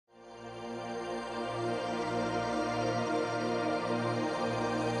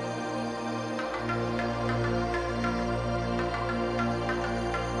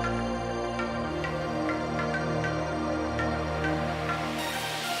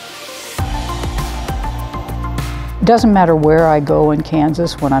doesn't matter where I go in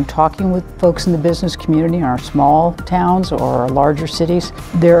Kansas, when I'm talking with folks in the business community in our small towns or our larger cities,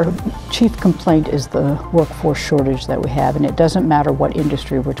 their chief complaint is the workforce shortage that we have, and it doesn't matter what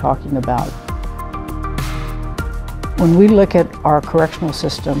industry we're talking about. When we look at our correctional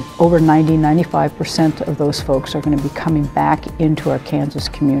system, over 90–95% of those folks are going to be coming back into our Kansas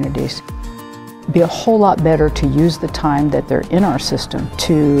communities. It'd be a whole lot better to use the time that they're in our system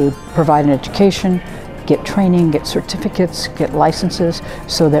to provide an education, get training, get certificates, get licenses,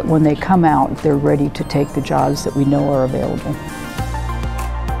 so that when they come out, they're ready to take the jobs that we know are available.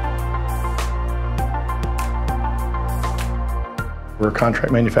 We're a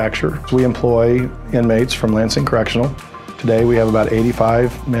contract manufacturer. We employ inmates from Lansing Correctional. Today we have about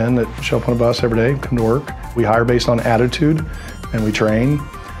 85 men that show up on a bus every day, come to work. We hire based on attitude, and we train,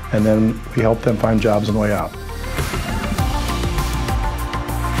 and then we help them find jobs on the way out.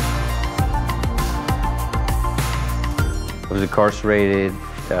 I was incarcerated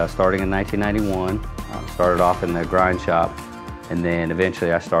starting in 1991. Started off in the grind shop, and then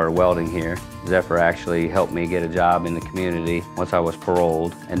eventually I started welding here. Zephyr actually helped me get a job in the community once I was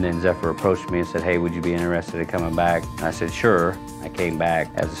paroled, and then Zephyr approached me and said, "Hey, would you be interested in coming back?" And I said, "Sure." I came back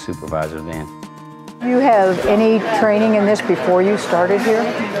as a supervisor then. Do you have any training in this before you started here?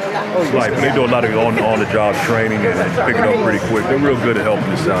 Right, but they do a lot of on-the-job training and pick it up pretty quick. They're real good at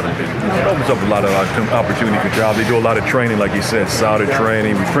helping us out. It opens up a lot of opportunity for jobs. They do a lot of training, like you said, solder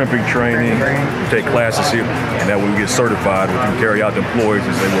training, crimping training. We take classes here, and that way we get certified. We can carry out the employees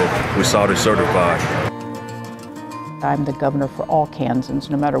and say, well, we're solder certified. I'm the governor for all Kansans,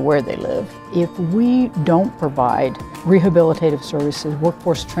 no matter where they live. If we don't provide rehabilitative services,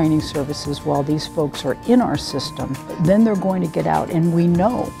 workforce training services while these folks are in our system, then they're going to get out. And we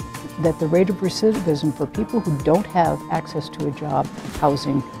know that the rate of recidivism for people who don't have access to a job,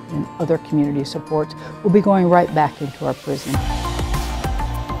 housing, and other community supports will be going right back into our prison.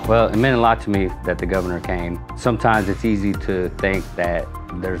 Well, it meant a lot to me that the governor came. Sometimes it's easy to think that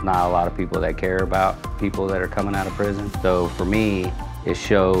there's not a lot of people that care about people that are coming out of prison. So for me, it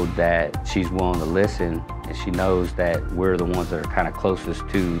showed that she's willing to listen, and she knows that we're the ones that are kind of closest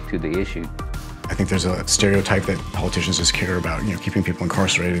to the issue. I think there's a stereotype that politicians just care about, keeping people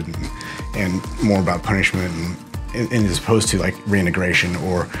incarcerated and more about punishment and as opposed to like reintegration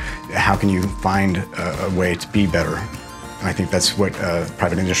or how can you find a way to be better. And I think that's what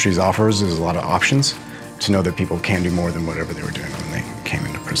private industries offers, is a lot of options to know that people can do more than whatever they were doing when they came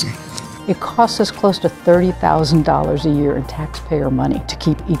into prison. It costs us close to $30,000 a year in taxpayer money to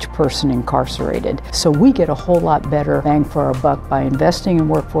keep each person incarcerated. So we get a whole lot better bang for our buck by investing in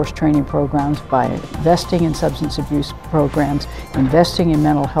workforce training programs, by investing in substance abuse programs, investing in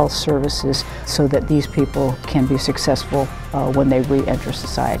mental health services so that these people can be successful when they re-enter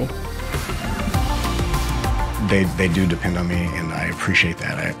society. They do depend on me, and I appreciate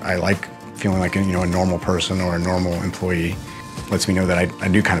that. I like feeling like a normal person or a normal employee. Lets me know that I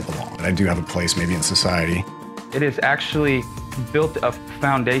do kind of belong, that I do have a place maybe in society. It has actually built a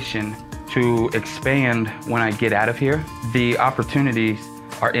foundation to expand when I get out of here. The opportunities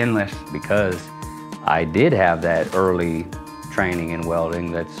are endless. Because I did have that early training in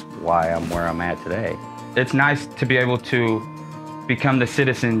welding, that's why I'm where I'm at today. It's nice to be able to become the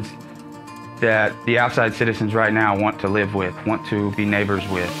citizens that the outside citizens right now want to live with, want to be neighbors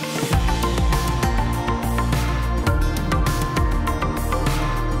with.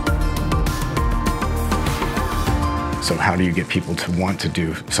 So how do you get people to want to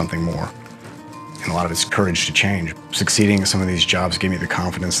do something more? And a lot of it's courage to change. Succeeding in some of these jobs gave me the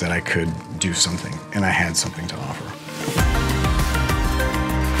confidence that I could do something, and I had something to offer.